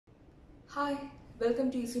Hi, welcome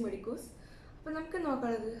to EC Medicos. We will talk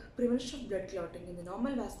about the prevention of blood clotting in the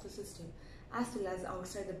normal vascular system as well as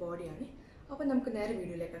outside the body. So, we will go to the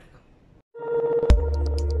video.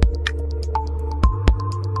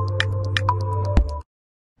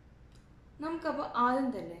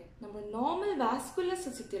 We normal vascular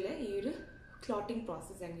system clotting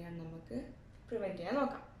process prevent. There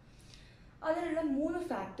are three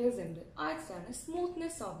factors.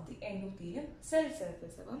 Smoothness of the endothelium cell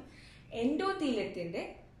surface.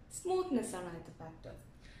 Endothelium smoothness is the factor.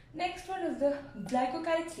 Next one is the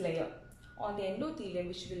glycocalyx layer on the endothelium,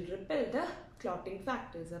 which will repel the clotting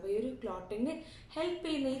factors. So, clotting help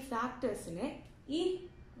in factors in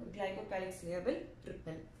glycocalyx layer will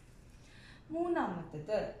repel.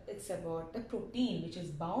 It's about the protein which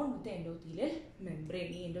is bound with the endothelial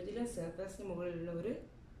membrane. The endothelial surface is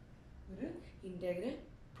integral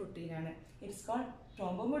protein. It is called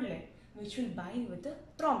thrombomodulin, which will bind with the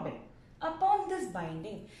thrombin. Upon this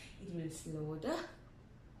binding, it will slow the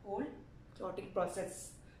whole clotting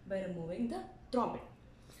process by removing the thrombin.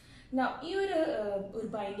 Now, this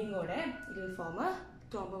binding it will form a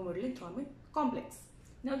thrombomodulin-thrombin complex.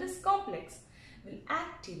 Now, this complex will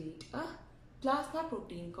activate a plasma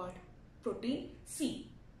protein called protein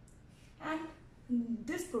C, and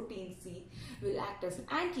this protein C will act as an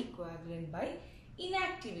anticoagulant by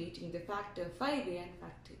inactivating the factor 5A and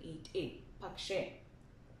factor 8A. Pakshe,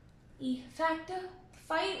 this factor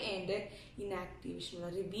 5A inactivation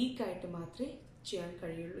is weak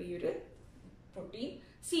protein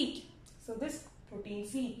C. So this protein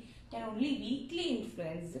C can only weakly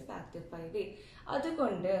influence the factor 5A. That's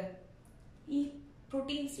why this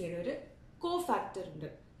protein C is a cofactor.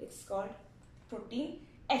 It's called protein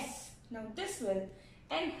S. Now this will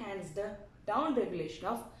enhance the downregulation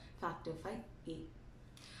of factor 5A.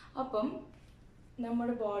 Now,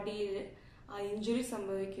 our body injury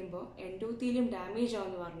endothelium damage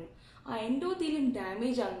endothelium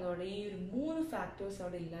damage these three factors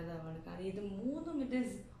it is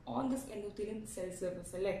on this endothelium cell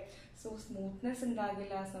surface. So smoothness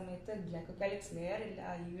glycocalyx layer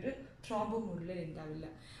thrombomodulin.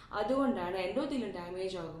 That's why endothelium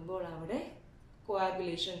damage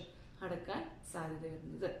coagulation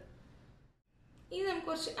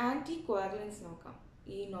This is anticoagulants.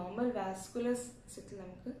 This normal vascular system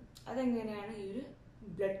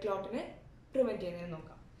blood clot prevent.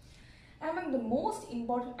 Among the most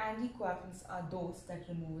important anticoagulants are those that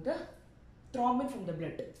remove the thrombin from the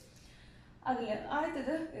blood.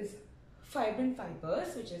 Is fibrin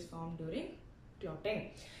fibers, which is formed during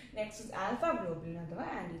clotting. Next is alpha globulin,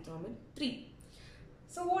 antithrombin 3.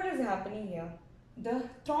 So what is happening here? The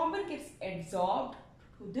thrombin gets absorbed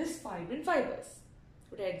to this fibrin fibers.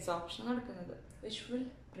 Absorption which will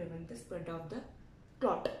prevent the spread of the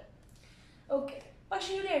clot. Okay, but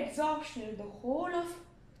the absorption, the whole of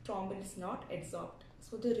thrombin is not absorbed.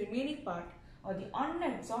 So the remaining part or the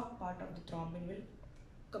unabsorbed part of the thrombin will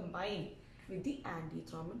combine with the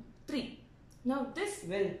antithrombin 3. Now this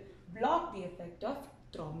will block the effect of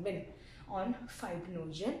thrombin on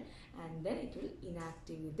fibrinogen, and then it will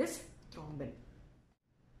inactivate this thrombin.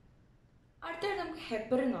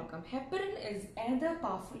 Heparin. Heparin is another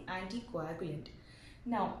powerful anticoagulant.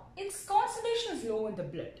 Now, its concentration is low in the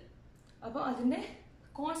blood.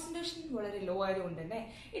 Concentration is low.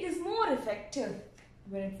 It is more effective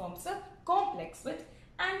when it forms a complex with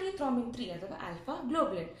antithrombin 3 as alpha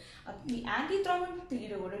globulin. The antithrombin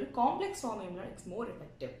 3 complex form is more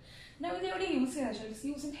effective. Now, they use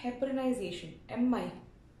in heparinization. MI,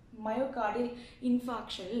 myocardial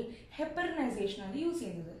infarction, heparinization is used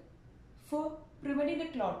for preventing the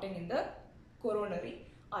clotting in the coronary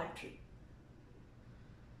artery.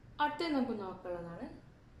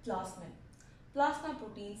 Plasmin. Plasma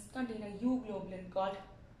proteins contain a U-globulin called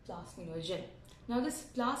plasminogen. Now this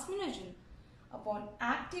plasminogen, upon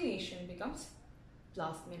activation, becomes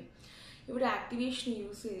plasmin. Here activation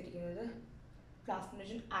use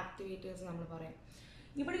plasminogen activators.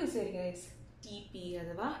 Here use is TP,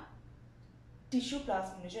 tissue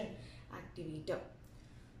plasminogen activator.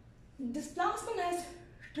 This plasmin has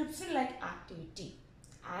trypsin-like activity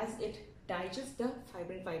as it digests the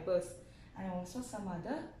fibrin fibers and also some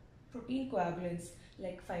other protein coagulants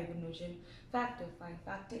like fibrinogen, factor 5,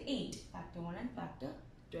 factor 8, factor 1 and factor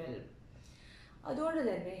 12.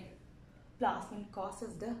 That's plasmin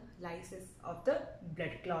causes the lysis of the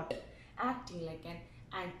blood clot, acting like an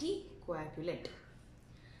anticoagulant.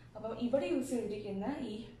 Here use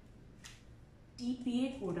TPA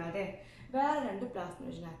കൂടാതെ വേറെ രണ്ട്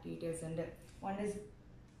plasminogen activators ഉണ്ട്. One is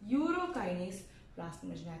urokinase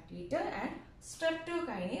plasminogen activator and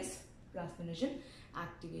streptokinase plasminogen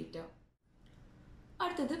activator.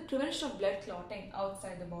 അടുത്തത് prevention of blood clotting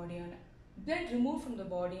outside the body ആണ്. Blood removed from the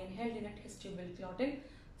body and held in a test tube will clot in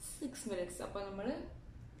 6 minutes. അപ്പോൾ നമ്മൾ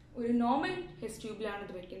ഒരു normal test ട്യൂബിലാണ്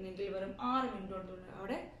ഇത് വെക്കുന്നതെങ്കിൽ വെറും 6 minute കൊണ്ട്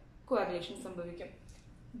അവിടെ coagulation സംഭവിക്കും.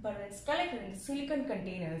 But when it's collected in silicone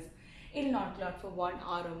containers, it will not clot for 1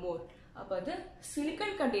 hour or more. അപ്പോൾ അത്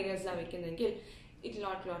silicone containers-ലാണ് വെക്കുന്നതെങ്കിൽ it will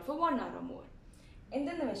not clot for 1 hour or more.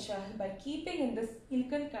 എന്തെന്ന് വെച്ചാൽ by keeping in the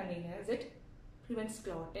silicone containers, it prevents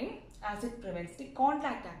clotting as it prevents the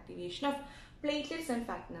contact activation of platelets and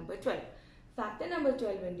factor number 12. Factor number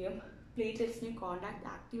 12-ൻ്റെയും പ്ലേറ്റ്ലെറ്റ്സിൻ്റെയും contact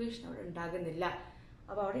activation അവിടെ ഉണ്ടാകുന്നില്ല.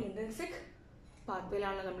 അപ്പോൾ അവിടെ intrinsic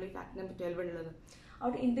പാത്വേയിലാണ് നമ്മൾ ഈ factor number 12 ഉള്ളത്.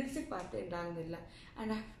 അവിടെ ഇൻട്രിൻസിക് പാത്വേ ഉണ്ടാകുന്നില്ല.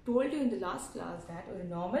 And I told you in the last class that ഒരു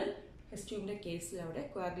നോർമൽ ടെസ്റ്റ് ട്യൂബിൻ്റെ കേസിൽ അവിടെ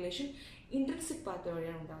കോയാഗുലേഷൻ ഇൻട്രിൻസിക് പാത്വേ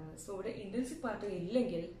വഴിയാണ് ഉണ്ടാകുന്നത്. സോ ഇവിടെ ഇൻട്രിൻസിക് പാത്വേ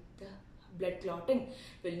ഇല്ലെങ്കിൽ the blood clotting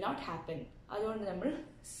will not happen. അതുകൊണ്ട് നമ്മൾ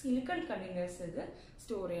സിലിക്കൺ കണ്ടെയ്നേഴ്സ് ഇത്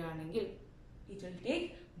സ്റ്റോർ ചെയ്യുകയാണെങ്കിൽ it will take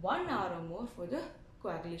 1 hour or more for the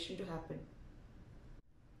coagulation to happen.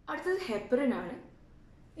 അടുത്തത് ഹെപ്പറിൻ ആണ്.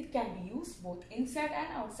 It can be used both inside and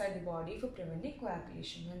outside the body for preventing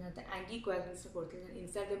coagulation. അതിനകത്ത് anti coagulants കൊടുത്ത് ഞാൻ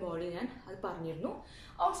inside the body ഞാൻ അത് പറഞ്ഞിരുന്നു.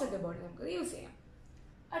 ഔട്ട്സൈഡ് ദ ബോഡി നമുക്കത് use ചെയ്യാം.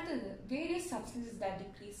 അടുത്തത് various substances that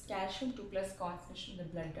decrease calcium 2+ concentration in the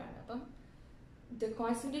blood ആണ്. അപ്പം the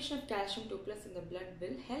concentration of calcium 2+ in the blood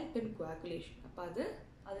will help in coagulation. അപ്പോൾ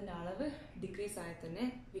അതിൻ്റെ അളവ് ഡിക്രീസ് ആയി തന്നെ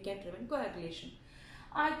we can prevent coagulation.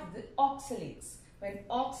 അടുത്തത് oxalates. When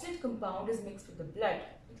oxalate compound is mixed with the blood,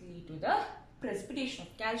 it leads to the precipitation of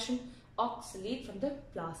calcium oxalate from the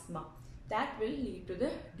plasma. That will lead to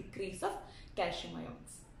the decrease of calcium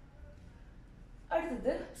ions.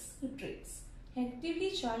 അടുത്തത് citrates. Negatively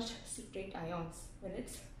charged citrate ions, when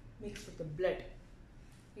it's mixed with the blood,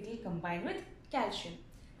 it will combine with calcium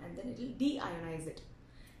and then it will deionize it.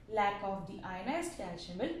 Lack of deionized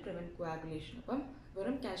calcium will prevent coagulation. അപ്പം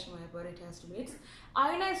വെറും calcium ആയപ്പോൾ it has to be its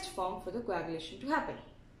ionized form for the coagulation to happen.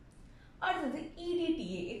 അടുത്തത്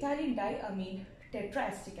EDTA, ethylene diamine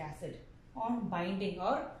tetraestic acid. On binding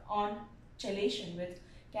or on chelation with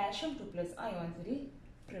calcium 2+ ions, it will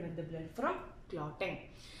prevent the blood from clotting.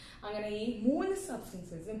 അങ്ങനെ ഈ 3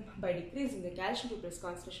 സബ്സ്റ്റൻസസും by decreasing the calcium 2+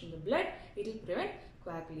 concentration in the blood, it will prevent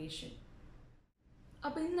coagulation.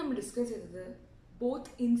 അപ്പോൾ ഇന്ന് നമ്മൾ discuss ചെയ്തത്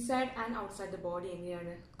both inside and outside the body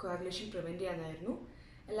എങ്ങനെയാണ് coagulation prevent ചെയ്യാനായിരുന്നു.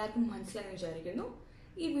 എല്ലാവർക്കും മനസ്സിലായെന്ന് വിചാരിക്കുന്നു.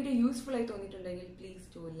 ഈ വീഡിയോ യൂസ്ഫുൾ ആയി തോന്നിയിട്ടുണ്ടെങ്കിൽ please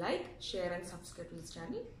to like, share and subscribe to this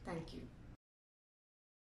channel. Thank you.